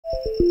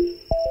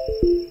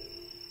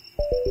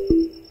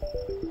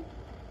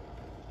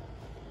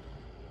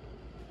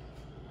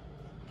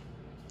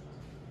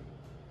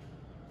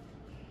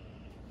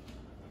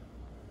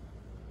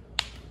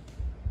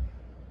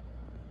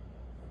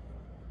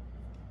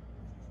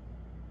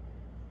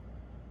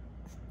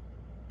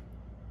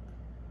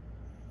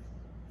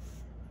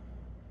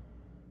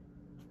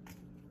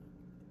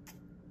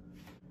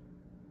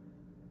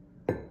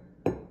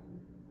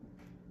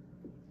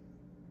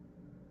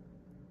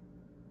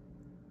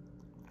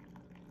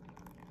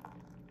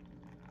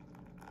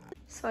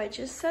So I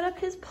just set up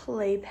his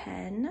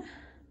playpen.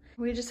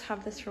 We just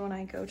have this for when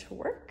I go to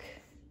work.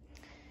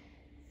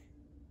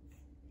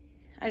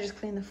 I just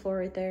cleaned the floor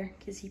right there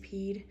because he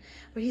peed.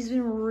 But he's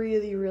been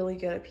really, really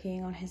good at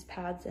peeing on his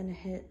pads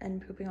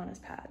and pooping on his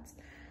pads.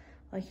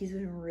 Like, he's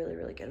been really,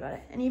 really good about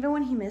it. And even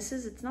when he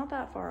misses, it's not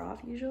that far off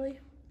usually.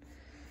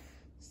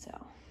 So,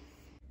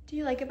 do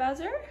you like it,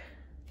 Bowser?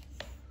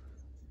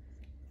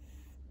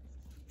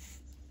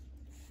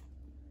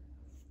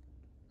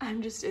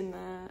 I'm just in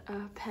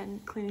the pen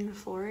cleaning the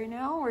floor right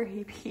now where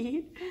he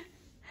peed.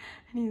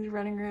 And he's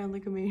running around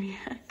like a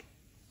maniac.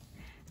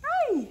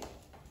 Hi!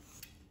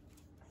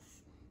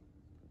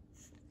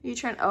 You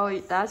trying, oh,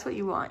 that's what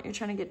you want. You're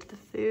trying to get to the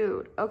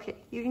food. Okay,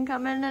 you can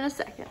come in a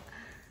second.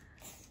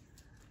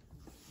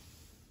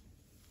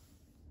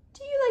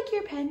 Do you like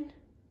your pen?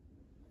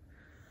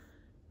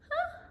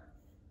 Huh?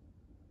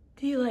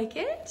 Do you like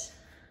it? It's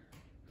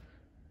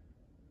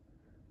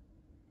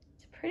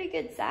a pretty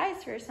good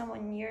size for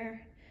someone you're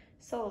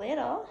so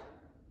little.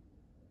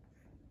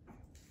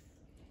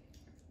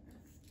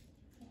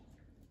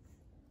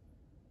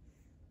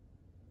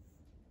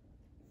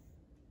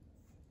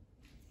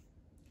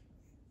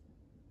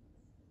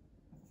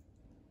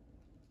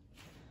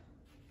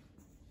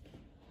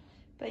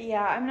 But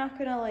yeah, I'm not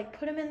gonna like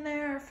put him in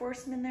there or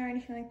force him in there or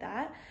anything like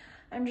that.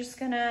 I'm just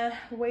gonna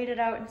wait it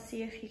out and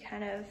see if he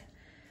kind of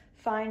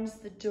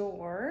finds the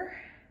door.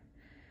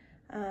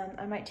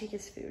 I might take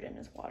his food and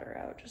his water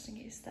out just in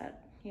case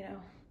that, you know,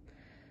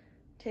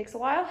 takes a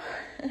while.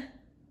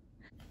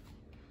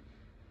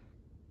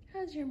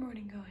 How's your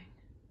morning going?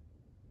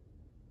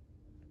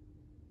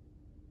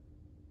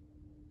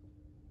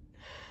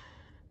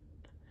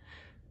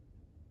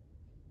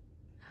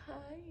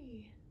 Hi.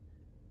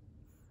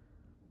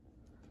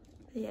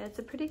 Yeah, it's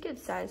a pretty good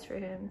size for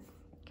him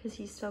because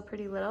he's still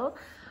pretty little.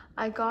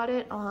 I got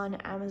it on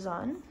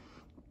Amazon.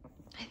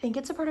 I think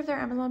it's a part of their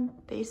Amazon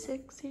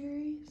Basic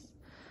series,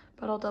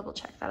 but I'll double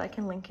check that. I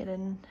can link it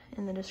in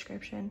the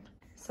description.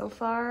 So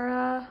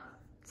far,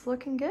 it's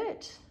looking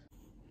good.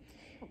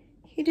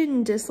 He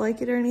didn't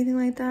dislike it or anything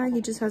like that. He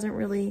just hasn't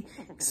really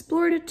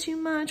explored it too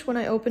much. When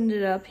I opened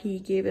it up, he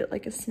gave it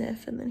like a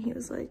sniff and then he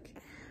was like,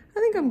 I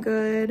think I'm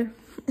good.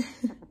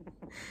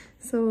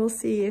 So we'll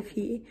see if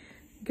he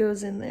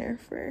goes in there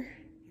for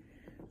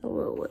a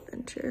little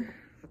adventure.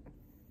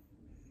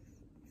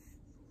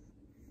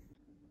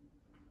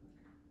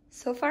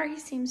 So far, he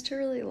seems to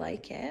really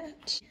like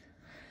it.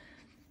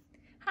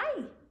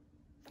 Hi.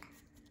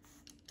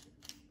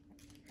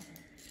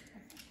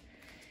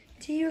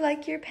 Do you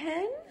like your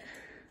pen?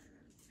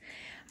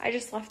 I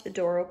just left the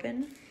door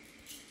open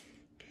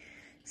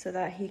so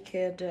that he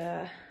could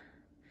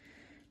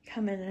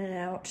come in and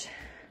out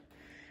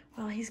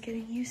while he's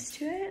getting used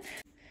to it.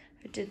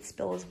 I did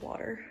spill his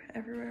water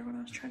everywhere when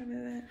I was trying to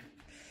move it.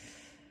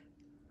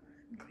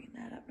 Clean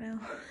that up now.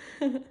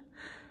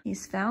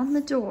 He's found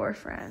the door,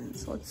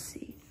 friends. Let's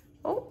see.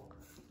 Oh,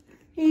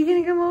 are you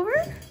gonna come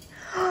over?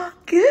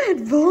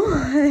 Good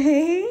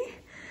boy.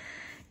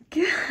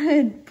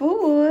 Good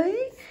boy.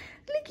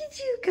 Look at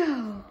you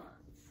go.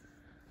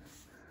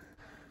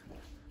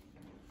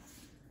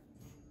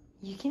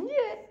 You can do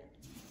it.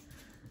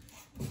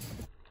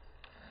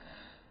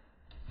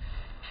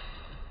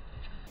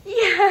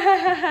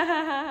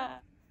 Yeah.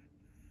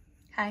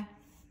 Hi.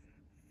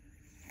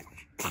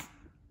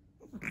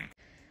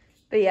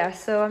 But yeah,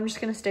 so I'm just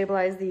gonna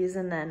stabilize these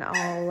and then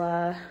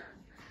I'll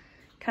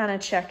kind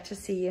of check to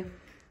see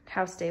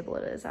how stable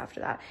it is after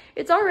that.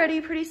 It's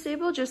already pretty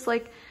stable, just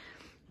like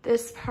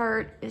this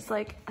part is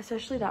like,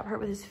 especially that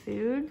part with his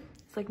food,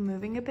 it's like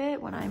moving a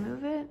bit when I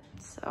move it.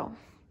 So,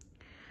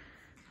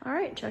 all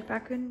right, check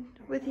back in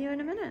with you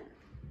in a minute.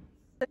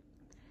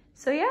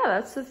 So yeah,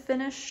 that's the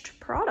finished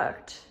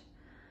product.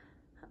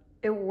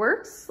 It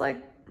works like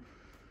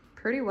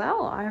pretty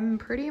well. I'm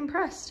pretty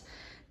impressed.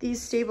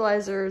 These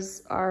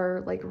stabilizers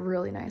are like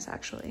really nice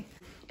actually.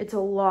 It's a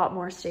lot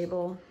more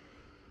stable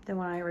than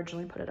when I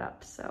originally put it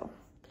up. So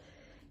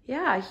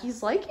yeah,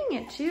 he's liking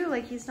it too.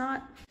 Like he's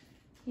not,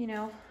 you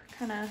know,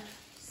 kind of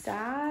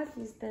sad.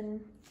 He's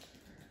been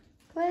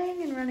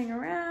playing and running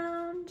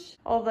around.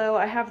 Although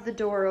I have the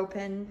door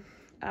open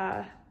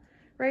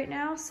right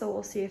now, so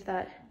we'll see if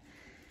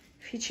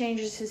he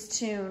changes his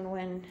tune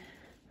when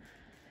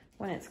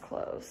it's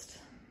closed.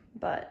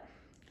 But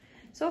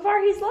so far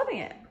he's loving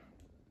it.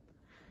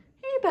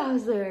 Hey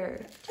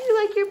Bowser, do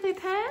you like your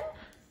playpen?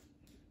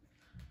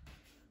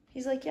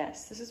 He's like,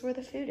 yes, this is where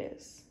the food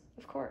is,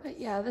 of course. But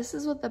yeah, this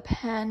is what the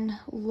pen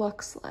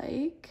looks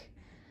like.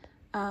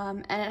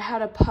 And it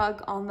had a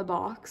pug on the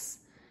box,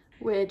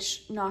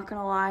 which, not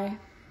gonna lie,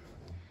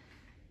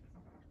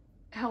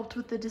 helped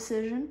with the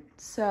decision.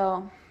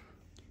 So,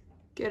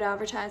 good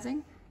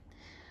advertising.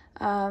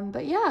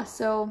 But yeah,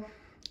 so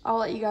I'll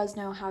let you guys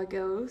know how it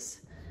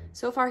goes.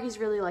 So far, he's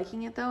really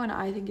liking it though, and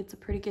I think it's a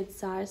pretty good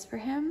size for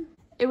him.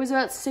 It was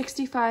about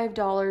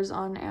 $65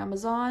 on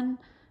Amazon,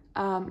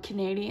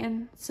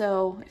 Canadian.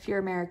 So if you're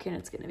American,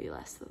 it's gonna be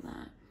less than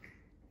that.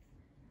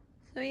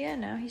 So yeah,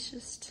 now he's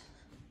just,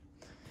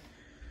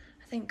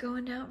 I think,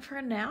 going down for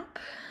a nap.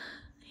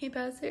 Hey,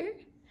 Bowser.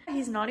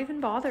 He's not even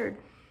bothered.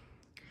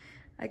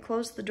 I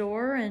closed the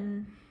door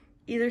and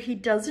either he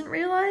doesn't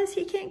realize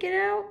he can't get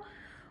out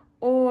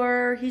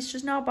or he's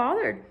just not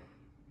bothered.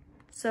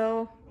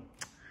 So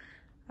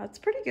that's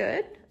pretty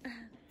good.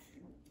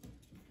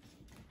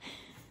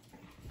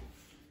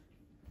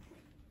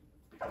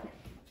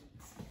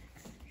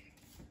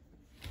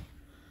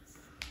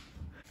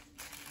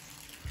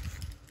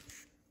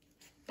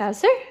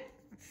 Bowser?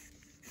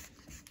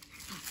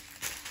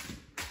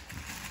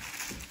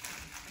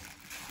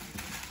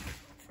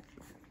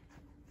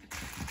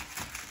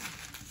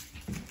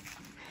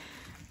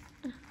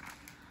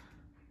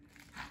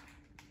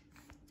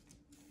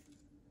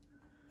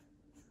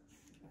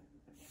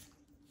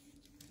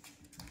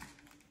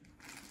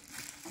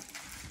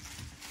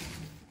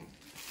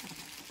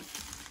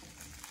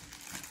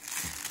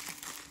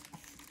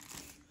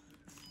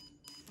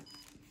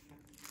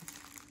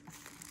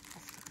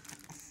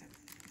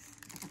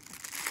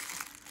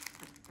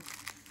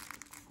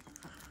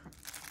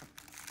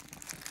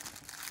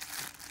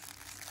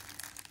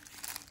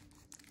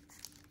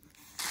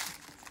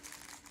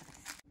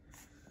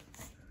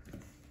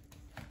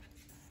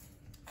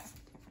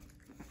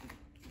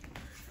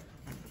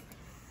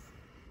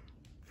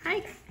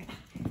 Hi.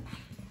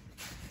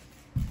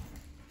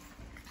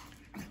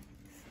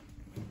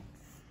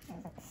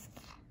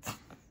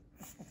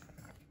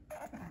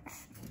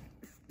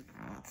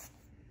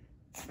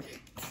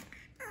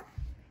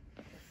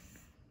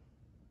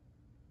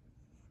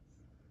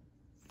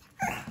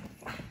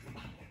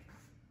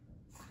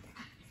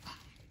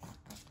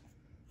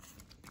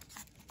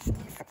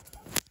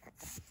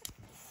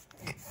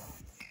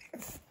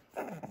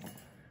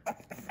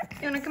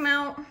 You wanna come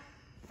out?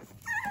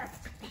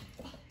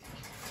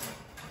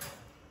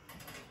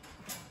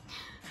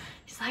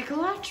 He's like,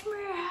 let me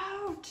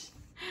out.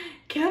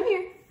 Come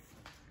here.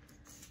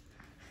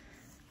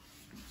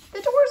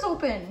 The door's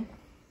open.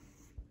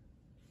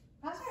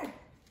 Bowser.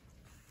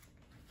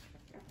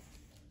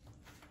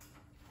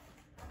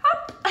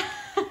 Hop.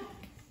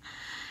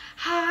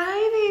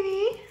 Hi,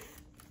 baby.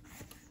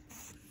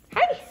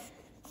 Hi.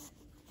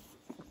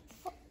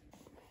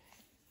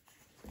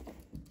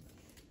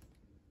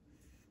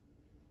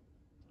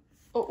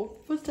 Uh-oh,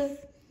 who's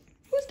that?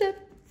 Who's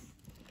that?